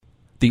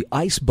The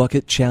Ice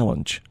Bucket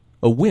Challenge,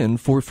 A Win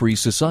for Free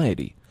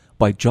Society,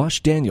 by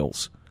Josh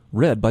Daniels,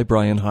 read by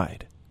Brian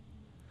Hyde.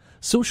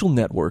 Social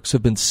networks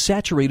have been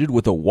saturated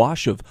with a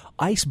wash of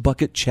Ice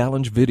Bucket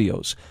Challenge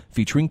videos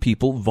featuring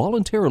people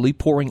voluntarily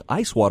pouring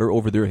ice water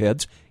over their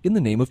heads in the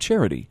name of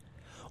charity.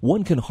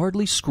 One can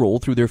hardly scroll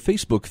through their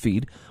Facebook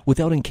feed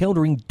without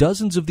encountering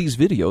dozens of these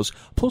videos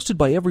posted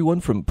by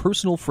everyone from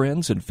personal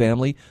friends and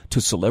family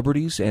to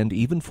celebrities and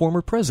even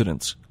former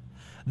presidents.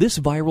 This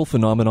viral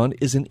phenomenon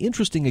is an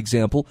interesting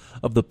example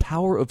of the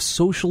power of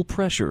social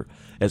pressure,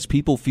 as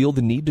people feel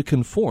the need to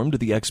conform to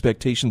the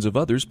expectations of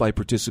others by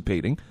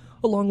participating,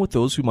 along with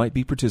those who might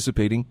be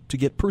participating to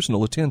get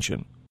personal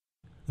attention.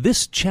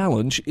 This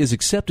challenge is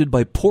accepted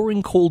by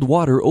pouring cold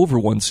water over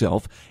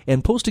oneself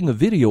and posting a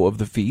video of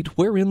the feat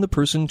wherein the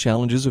person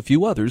challenges a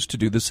few others to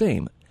do the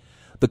same.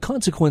 The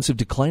consequence of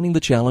declining the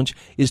challenge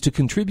is to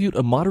contribute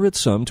a moderate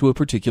sum to a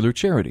particular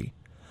charity.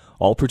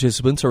 All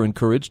participants are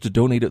encouraged to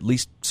donate at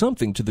least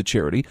something to the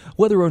charity,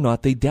 whether or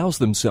not they douse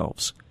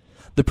themselves.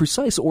 The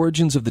precise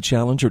origins of the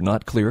challenge are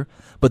not clear,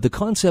 but the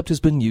concept has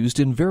been used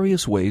in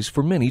various ways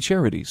for many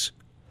charities.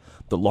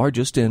 The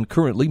largest and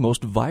currently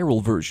most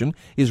viral version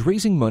is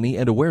raising money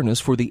and awareness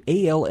for the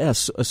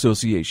ALS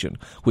Association,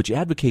 which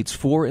advocates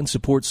for and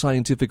supports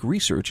scientific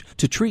research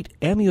to treat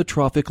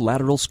amyotrophic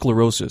lateral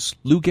sclerosis,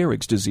 Lou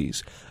Gehrig's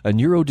disease, a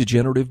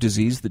neurodegenerative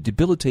disease that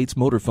debilitates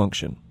motor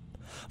function.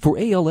 For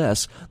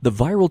ALS, the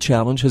viral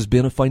challenge has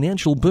been a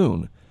financial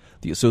boon.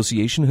 The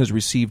association has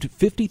received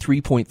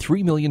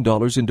 $53.3 million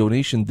in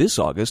donation this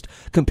August,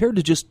 compared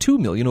to just $2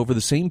 million over the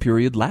same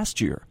period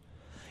last year.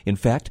 In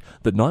fact,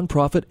 the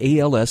nonprofit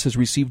ALS has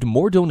received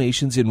more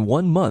donations in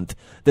 1 month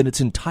than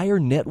its entire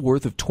net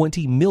worth of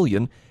 $20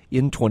 million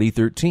in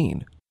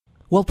 2013.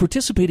 While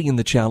participating in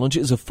the challenge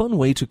is a fun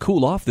way to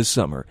cool off this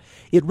summer,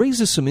 it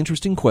raises some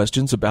interesting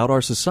questions about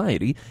our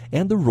society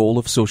and the role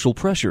of social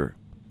pressure.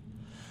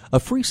 A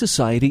free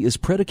society is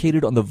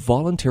predicated on the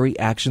voluntary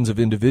actions of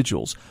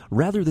individuals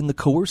rather than the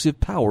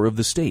coercive power of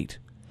the state.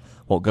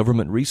 While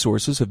government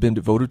resources have been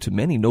devoted to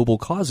many noble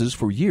causes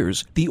for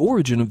years, the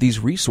origin of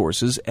these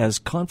resources as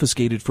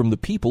confiscated from the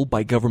people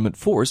by government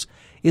force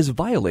is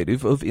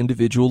violative of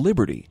individual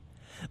liberty.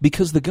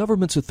 Because the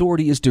government's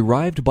authority is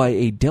derived by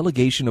a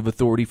delegation of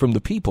authority from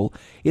the people,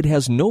 it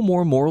has no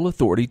more moral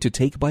authority to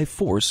take by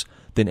force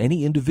than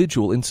any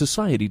individual in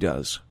society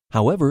does.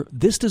 However,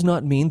 this does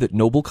not mean that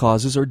noble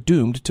causes are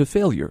doomed to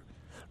failure.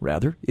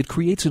 Rather, it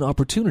creates an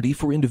opportunity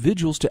for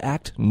individuals to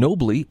act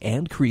nobly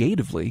and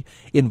creatively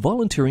in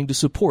volunteering to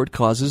support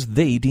causes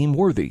they deem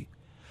worthy.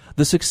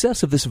 The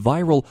success of this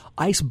viral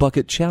Ice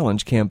Bucket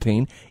Challenge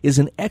campaign is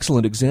an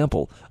excellent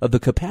example of the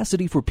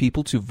capacity for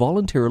people to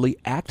voluntarily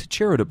act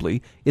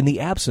charitably in the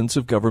absence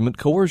of government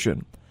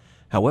coercion.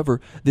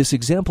 However, this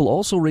example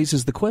also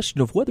raises the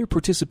question of whether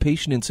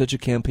participation in such a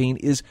campaign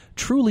is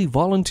truly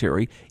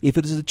voluntary if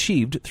it is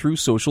achieved through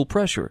social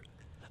pressure.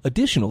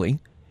 Additionally,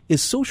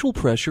 is social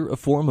pressure a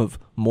form of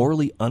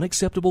morally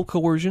unacceptable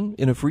coercion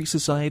in a free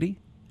society?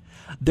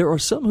 There are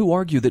some who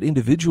argue that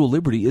individual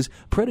liberty is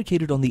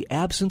predicated on the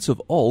absence of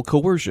all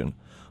coercion.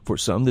 For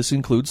some, this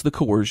includes the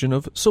coercion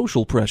of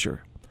social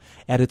pressure.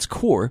 At its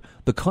core,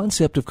 the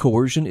concept of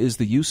coercion is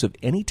the use of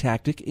any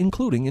tactic,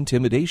 including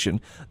intimidation,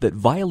 that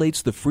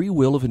violates the free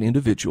will of an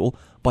individual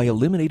by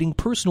eliminating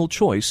personal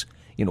choice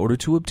in order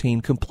to obtain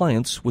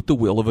compliance with the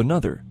will of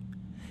another.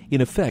 In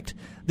effect,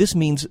 this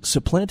means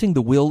supplanting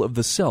the will of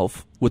the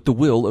self with the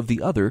will of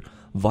the other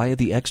via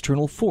the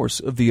external force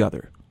of the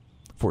other.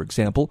 For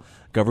example,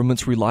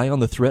 governments rely on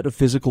the threat of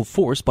physical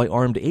force by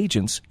armed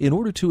agents in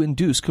order to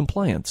induce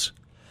compliance.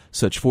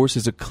 Such force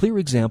is a clear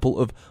example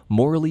of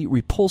morally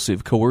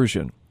repulsive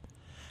coercion.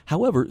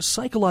 However,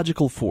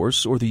 psychological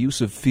force or the use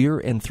of fear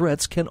and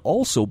threats can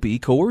also be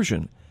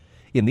coercion.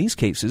 In these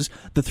cases,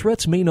 the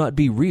threats may not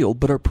be real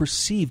but are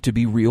perceived to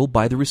be real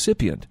by the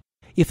recipient.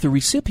 If the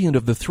recipient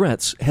of the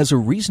threats has a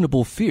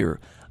reasonable fear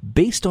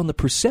based on the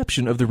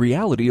perception of the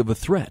reality of a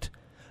threat,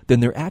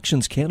 then their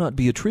actions cannot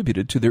be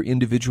attributed to their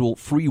individual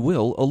free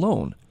will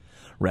alone.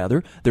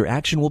 Rather, their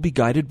action will be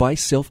guided by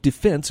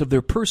self-defense of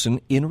their person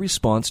in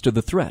response to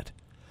the threat.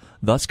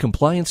 Thus,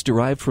 compliance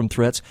derived from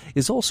threats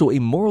is also a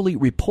morally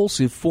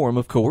repulsive form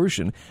of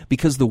coercion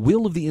because the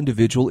will of the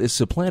individual is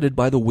supplanted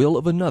by the will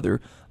of another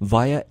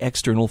via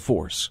external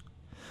force.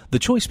 The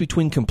choice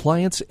between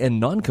compliance and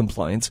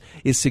non-compliance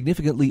is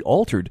significantly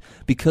altered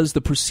because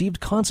the perceived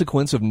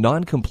consequence of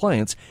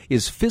non-compliance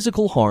is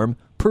physical harm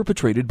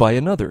perpetrated by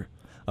another,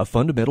 a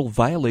fundamental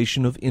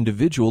violation of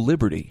individual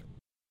liberty.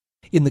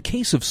 In the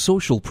case of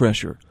social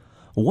pressure,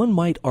 one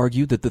might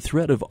argue that the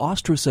threat of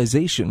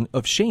ostracization,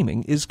 of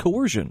shaming, is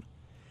coercion.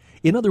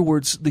 In other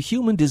words, the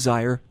human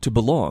desire to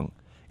belong,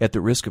 at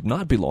the risk of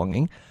not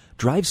belonging,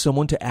 drives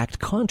someone to act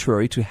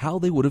contrary to how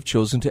they would have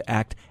chosen to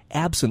act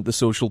absent the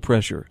social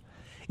pressure.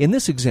 In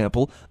this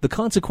example, the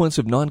consequence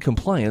of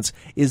noncompliance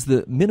is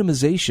the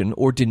minimization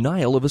or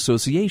denial of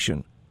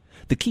association.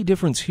 The key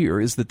difference here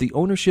is that the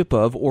ownership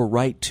of or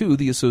right to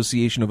the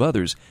association of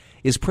others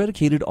is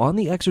predicated on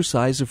the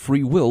exercise of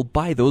free will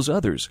by those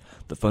others,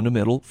 the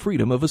fundamental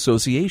freedom of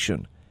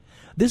association.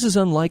 This is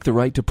unlike the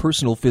right to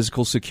personal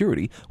physical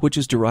security, which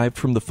is derived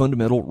from the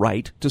fundamental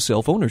right to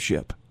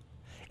self-ownership.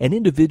 An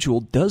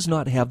individual does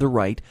not have the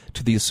right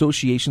to the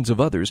associations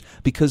of others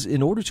because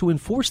in order to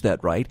enforce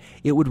that right,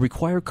 it would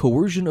require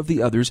coercion of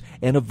the others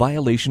and a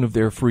violation of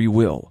their free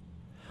will.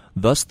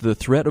 Thus, the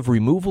threat of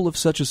removal of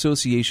such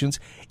associations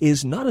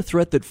is not a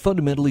threat that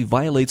fundamentally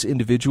violates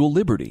individual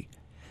liberty.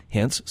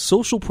 Hence,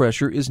 social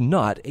pressure is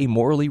not a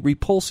morally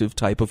repulsive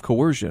type of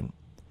coercion.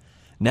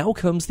 Now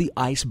comes the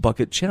ice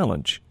bucket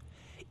challenge.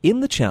 In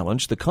the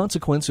challenge, the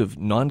consequence of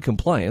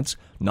non-compliance,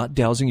 not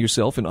dousing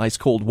yourself in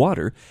ice-cold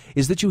water,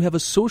 is that you have a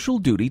social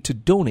duty to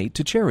donate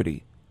to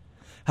charity.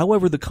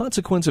 However, the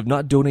consequence of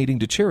not donating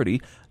to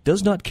charity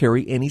does not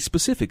carry any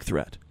specific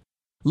threat.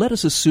 Let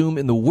us assume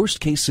in the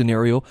worst-case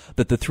scenario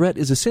that the threat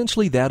is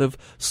essentially that of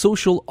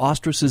social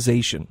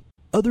ostracization.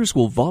 Others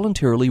will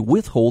voluntarily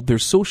withhold their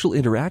social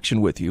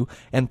interaction with you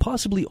and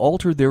possibly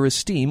alter their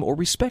esteem or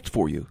respect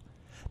for you.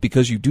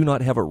 Because you do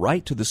not have a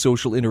right to the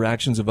social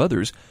interactions of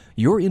others,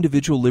 your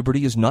individual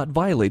liberty is not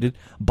violated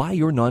by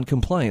your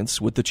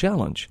noncompliance with the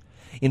challenge.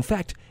 In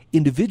fact,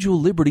 individual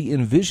liberty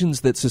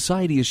envisions that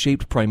society is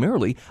shaped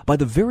primarily by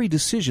the very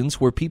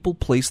decisions where people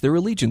place their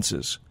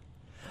allegiances.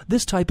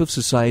 This type of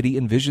society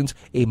envisions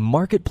a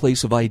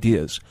marketplace of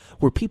ideas,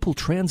 where people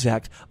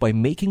transact by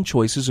making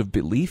choices of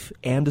belief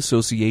and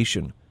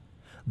association.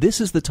 This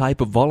is the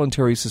type of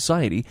voluntary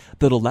society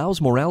that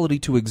allows morality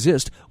to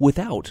exist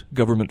without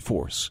government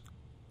force.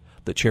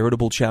 The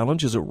charitable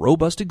challenge is a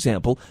robust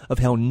example of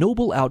how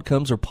noble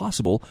outcomes are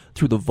possible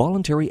through the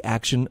voluntary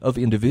action of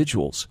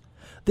individuals.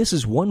 This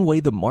is one way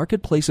the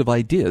marketplace of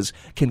ideas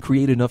can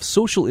create enough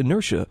social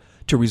inertia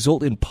to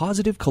result in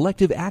positive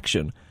collective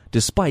action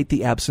despite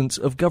the absence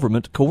of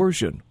government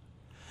coercion.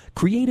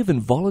 Creative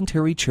and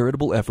voluntary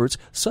charitable efforts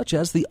such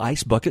as the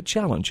Ice Bucket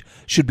Challenge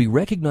should be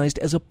recognized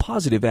as a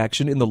positive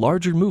action in the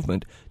larger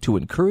movement to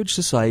encourage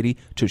society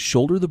to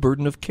shoulder the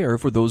burden of care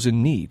for those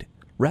in need,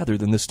 rather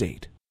than the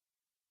state.